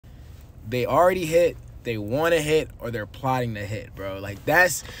they already hit, they want to hit, or they're plotting to hit, bro. Like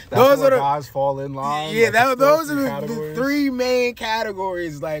that's those are the guys fall in line. Yeah, like those are the three main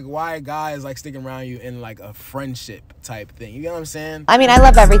categories. Like why guys like sticking around you in like a friendship type thing. You know what I'm saying? I mean, I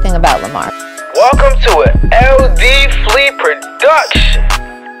love everything about Lemar. Welcome to an Ld.FLEE production.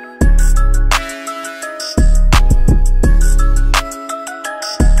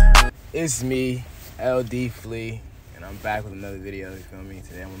 It's me, Ld.FLEE, and I'm back with another video. You feel me?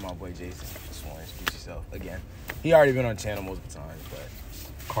 Today I'm with my boy Jason. Just want to introduce yourself again. He already been on the channel multiple times,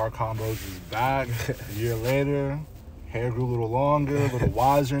 but Car Combos is back a year later. Hair grew a little longer, a little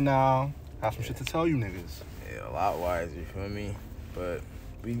wiser now. Have some shit to tell you niggas. Yeah, a lot wiser. You feel me? But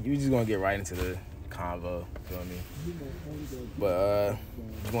we just gonna get right into the convo. You feel me? But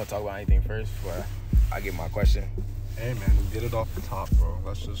you want to talk about anything first before I get my question? Hey man, let's get it off the top, bro.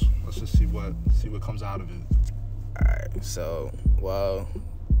 Let's just see what comes out of it. All right. So, well,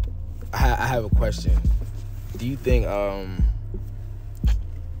 I have a question. Do you think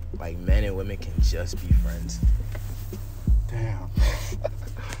like men and women can just be friends? Damn.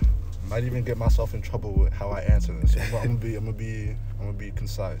 Might even get myself in trouble with how I answer this. I'm gonna be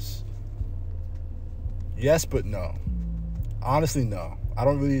concise. Yes, but no. Honestly, no. I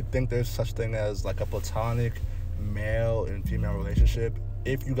don't really think there's such thing as like a platonic male and female relationship.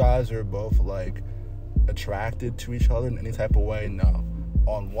 If you guys are both like attracted to each other in any type of way, no.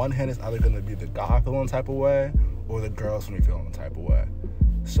 On one hand, it's either gonna be the guy feeling the type of way or the girl's gonna be feeling the type of way.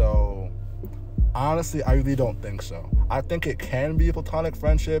 So honestly, I really don't think so. I think it can be a platonic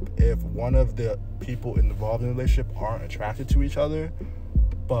friendship if one of the people involved in the relationship aren't attracted to each other,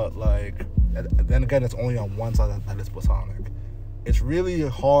 but like then again, it's only on one side that it's platonic. It's really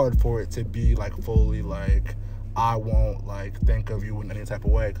hard for it to be like fully like I won't like think of you in any type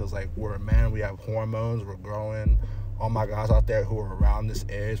of way, because like we're a man, we have hormones, we're growing. All my guys out there who are around this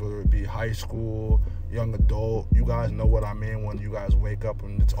age, whether it be high school, young adult, you guys know what I mean when you guys wake up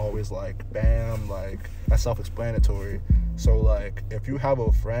and it's always like bam, like that's self-explanatory. So like if you have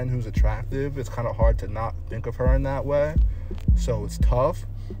a friend who's attractive, it's kind of hard to not think of her in that way. So it's tough,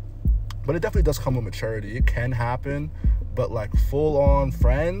 but it definitely does come with maturity. It can happen, but like full-on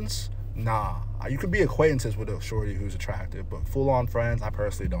friends, nah. You could be acquaintances with a shorty who's attractive, but full-on friends, I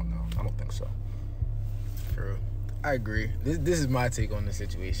personally don't know. I don't think so. True. I agree. This is my take on the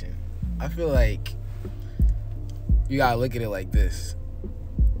situation. I feel like you gotta look at it like this.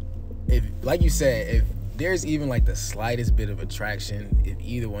 If, like you said, if there's even like the slightest bit of attraction, if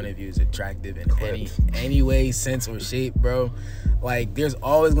either one of you is attractive in any way, sense, or shape, bro, like there's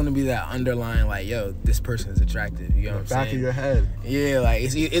always gonna be that underlying like, yo, this person is attractive. You know what I'm saying? Back of your head. Yeah, like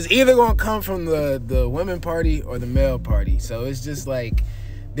it's either gonna come from the women party or the male party. So it's just like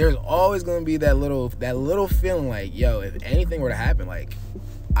there's always gonna be that little feeling like, yo, if anything were to happen, like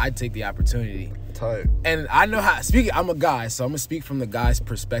I'd take the opportunity. Tight. And I know how speaking. I'm a guy, so I'm gonna speak from the guy's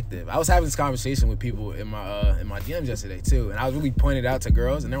perspective. I was having this conversation with people in my DMs yesterday too, and I was really pointing it out to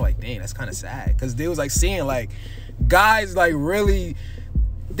girls, and they're like, "Dang, that's kind of sad," because they was like seeing like guys like really.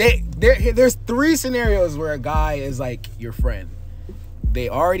 There's three scenarios where a guy is like your friend. They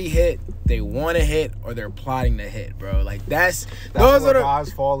already hit, they want to hit, or they're plotting to hit, bro. Like those are the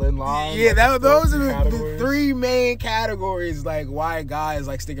guys fall in line. Yeah, like those are the three main categories. Like why guys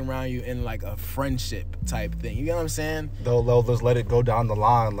like sticking around you in like a friendship type thing. You know what I'm saying? They'll just let it go down the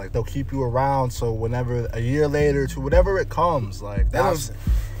line. Like they'll keep you around. So whenever a year later to whatever it comes, like that's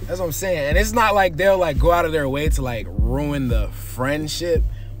what I'm saying. And it's not like they'll like go out of their way to like ruin the friendship.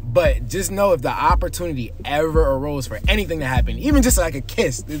 But just know if the opportunity ever arose for anything to happen, even just like a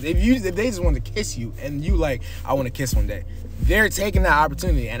kiss, if they just want to kiss you and you like, I want to kiss one day, they're taking that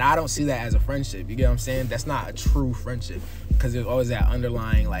opportunity, and I don't see that as a friendship. You get what I'm saying? That's not a true friendship, because there's always that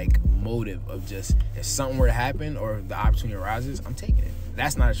underlying like motive of just if something were to happen or the opportunity arises, I'm taking it.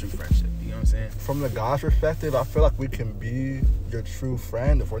 That's not a true friendship. You know what I'm saying? From the guy's perspective, I feel like we can be your true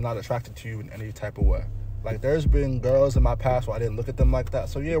friend if we're not attracted to you in any type of way. Like, there's been girls in my past where I didn't look at them like that.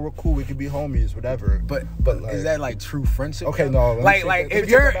 So, yeah, we're cool. We could be homies, whatever. But like, is that, like, true friendship? Okay, no. Like if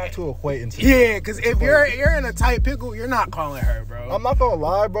you're... back to acquaintances. Yeah, because if you're in a tight pickle, you're not calling her, bro. I'm not going to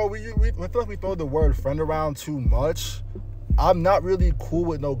lie, bro. I feel like we throw the word friend around too much. I'm not really cool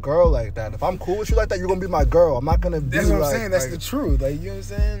with no girl like that. If I'm cool with you like that, you're going to be my girl. I'm not going to be That's what like, I'm saying. That's the truth. Like, you know what I'm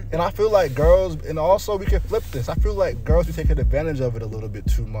saying? And I feel like girls, and also we can flip this. I feel like girls be taking advantage of it a little bit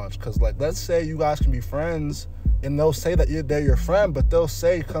too much. Because, like, let's say you guys can be friends, and they'll say that they're your friend, but they'll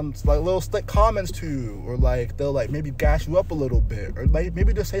say like little slick comments to you, or like they'll like maybe gas you up a little bit, or like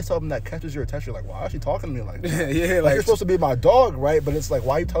maybe just say something that catches your attention. Like, why is she talking to me like that? Yeah, like you're supposed to be my dog, right? But it's like,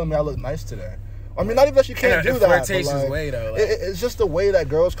 why are you telling me I look nice today? I mean, not even that she can't do in a that. flirtatious But like, way, though. Like, it's just the way that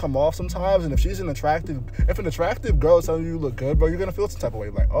girls come off sometimes. And if she's an attractive girl is telling you look good, bro, you're gonna feel some type of way.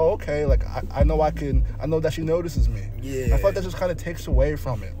 Like, oh, okay, like I know that she notices me. Yeah. I feel like that just kind of takes away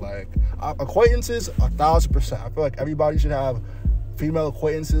from it. Like acquaintances, 1,000%. I feel like everybody should have female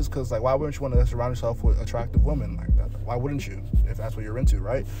acquaintances, because like, why wouldn't you want to surround yourself with attractive women like that? Why wouldn't you, if that's what you're into,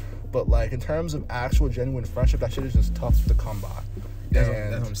 right? But like, in terms of actual genuine friendship, that shit is just tough to come by.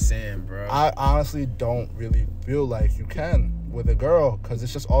 that's what I'm saying, bro. I honestly don't really feel like you can with a girl, because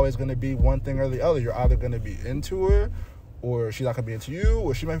it's just always going to be one thing or the other. You're either going to be into her, or she's not going to be into you,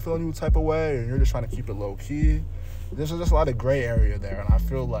 or she might be feeling you type of way, and you're just trying to keep it low key. There's just a lot of gray area there, and I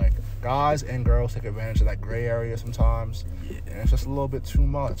feel like guys and girls take advantage of that gray area sometimes, and it's just a little bit too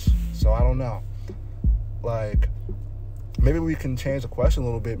much. So I don't know. Like, maybe we can change the question a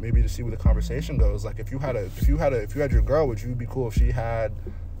little bit, maybe to see where the conversation goes. Like, if you had your girl, would you be cool if she had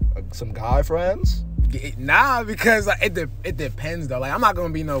some guy friends? Nah, because like, it depends though. Like, I'm not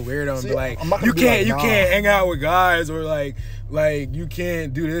gonna be no weirdo and be like, you can't hang out with guys, or like you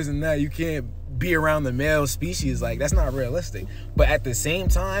can't do this and that. You can't be around the male species. Like, that's not realistic. But at the same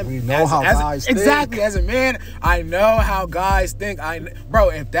time, we know how guys think. Exactly. As a man, I know how guys think. Bro,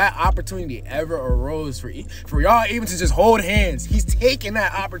 if that opportunity ever arose for y'all even to just hold hands, he's taking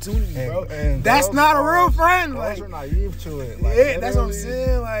that opportunity, bro. And that's not a real friend. Girls like, are naive to it. Like, yeah, that's what I'm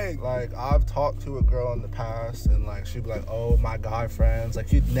saying. Like I've talked to a girl in the past, and like she'd be like, "Oh, my guy friends." Like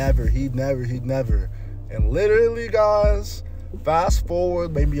he'd never. And literally, guys, fast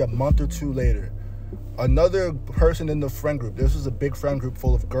forward maybe a month or two later, another person in the friend group, this was a big friend group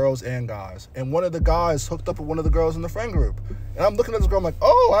full of girls and guys, and one of the guys hooked up with one of the girls in the friend group. And I'm looking at this girl, I'm like,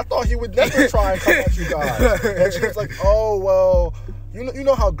 oh, I thought he would never try and come at you guys. And she was like, oh, well, you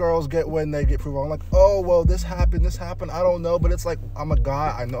know how girls get when they get proved wrong. I'm like, oh, well, this happened, I don't know. But it's like, I'm a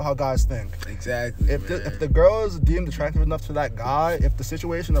guy, I know how guys think. Exactly. If the girl is deemed attractive enough to that guy, if the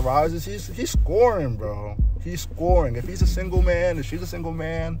situation arises, he's scoring, bro. He's scoring. If he's a single man, if she's a single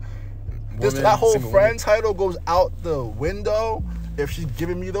man, that whole friend title goes out the window if she's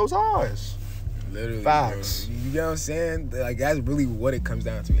giving me those eyes. Literally, facts. Bro. You know what I'm saying? Like, that's really what it comes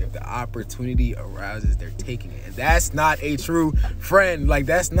down to. If the opportunity arises, they're taking it, and that's not a true friend. Like,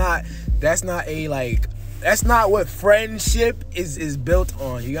 that's not what friendship is built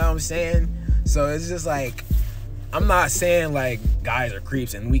on. You know what I'm saying? So it's just like, I'm not saying like guys are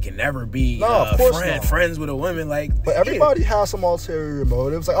creeps and we can never be friends with a woman. Like, but everybody has some ulterior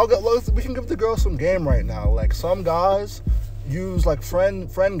motives. Like, we can give the girls some game right now. Like, some guys use like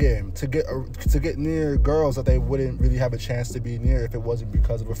friend game to get near girls that they wouldn't really have a chance to be near if it wasn't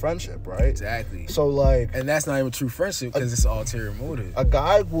because of a friendship, right? Exactly. So like, and that's not even true friendship, because it's ulterior motive. A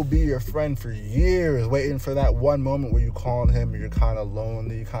guy will be your friend for years, waiting for that one moment where you call him, or you're kind of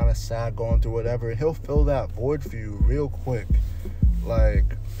lonely, you're kind of sad, going through whatever, and he'll fill that void for you real quick. Like,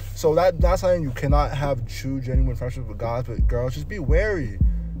 so that's saying you cannot have true, genuine friendships with guys, but girls, just be wary.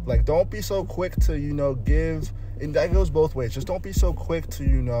 Like, don't be so quick to give. And that goes both ways. Just don't be so quick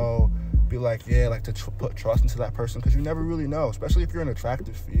to, be like, yeah, like to put trust into that person, because you never really know, especially if you're an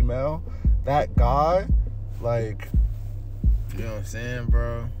attractive female. That guy, like, you know what I'm saying,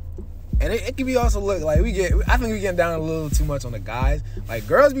 bro? And it can be also look like I think we getting down a little too much on the guys. Like,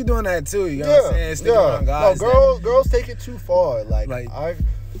 girls be doing that too. You know what I'm saying? Sticking on guys. No, girls take it too far. Like I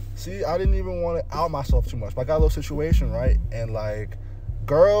didn't even want to out myself too much. But I got a little situation, right? And like,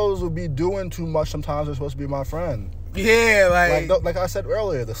 girls will be doing too much sometimes. They're supposed to be my friend. Yeah, like I said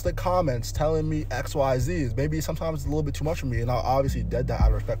earlier, the slick comments telling me X, Y, Z. Maybe sometimes it's a little bit too much for me, and I obviously did that out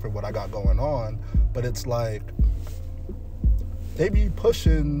of respect for what I got going on. But it's like, they be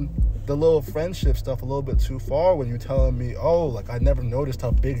pushing the little friendship stuff a little bit too far when you're telling me, oh, like, I never noticed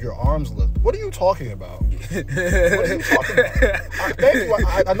how big your arms looked. What are you talking about? What are you talking about? Thank you.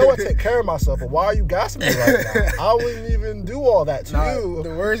 I know I take care of myself, but why are you gassing me right now? I wouldn't even do all that to you.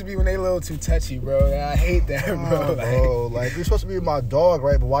 The words be when they a little too touchy, bro. I hate that, bro. Bro, like, you're supposed to be my dog,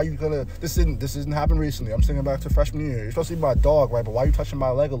 right? But why you gonna... This didn't happen recently. I'm thinking back to freshman year. You're supposed to be my dog, right? But why you touching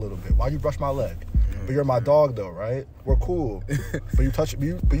my leg a little bit? Why you brush my leg? But you're my dog, though, right? We're cool. But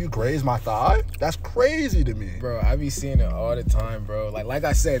you graze my thigh? That's crazy to me. Bro, I be seeing it all the time, bro. Like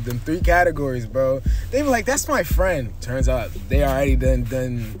I said, them 3 categories, bro. They be like, that's my friend. Turns out they already did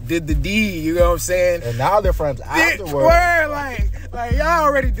the deed, you know what I'm saying? And now they're friends afterwards. Like y'all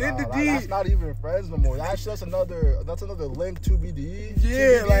already did the deed. That's not even friends no more. That's another link to BD.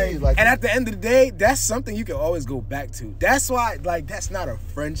 Yeah, like, and at the end of the day, that's something you can always go back to. That's why, like, that's not a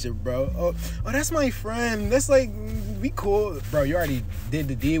friendship, bro. Oh, that's my friend. That's like, we cool, bro. You already did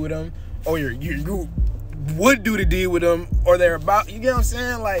the deed with him, or you would do the deed with them, or they're about. You get what I'm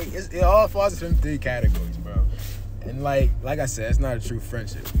saying? Like it all falls into them 3 categories, bro. And like I said, it's not a true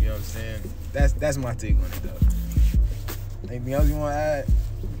friendship. You know what I'm saying? That's my take on it, though. Anything else you want to add?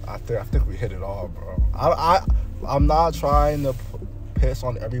 I think we hit it all, bro. I'm not trying to piss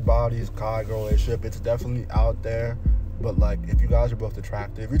on everybody's guy-girl relationship. It's definitely out there. But like, if you guys are both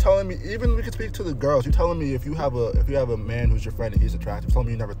attractive, you're telling me. Even we can speak to the girls. You're telling me if you have a man who's your friend and he's attractive, you're telling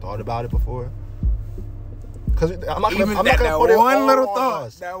me you never thought about it before. Because I'm not gonna put it one all little on thought.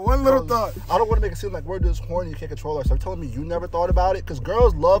 us. That one little thought. I don't want to make it seem like we're just horny. You can't control ourselves. You're telling me you never thought about it. Because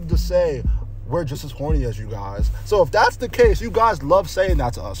girls love to say we're just as horny as you guys. So if that's the case, you guys love saying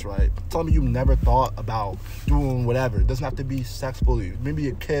that to us, right? Tell me you never thought about doing whatever. It doesn't have to be sexually. Maybe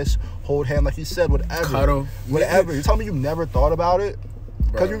a kiss, hold hand, like he said, whatever. Cuddle. Whatever. You tell me you never thought about it?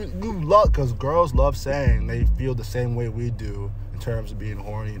 Because girls love saying they feel the same way we do in terms of being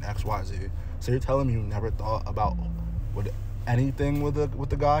horny and XYZ. So you're telling me you never thought about anything with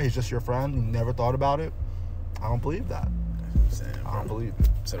the guy? He's just your friend? You never thought about it? I don't believe that. That's what I'm saying, bro. I don't believe it.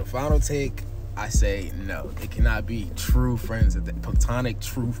 So the final take, I say no. It cannot be true friends, platonic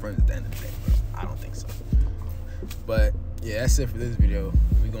true friends at the end of the day, bro. I don't think so. But yeah, that's it for this video.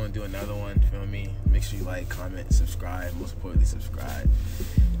 We're gonna do another one. Feel me? Make sure you like, comment, subscribe. Most importantly, subscribe.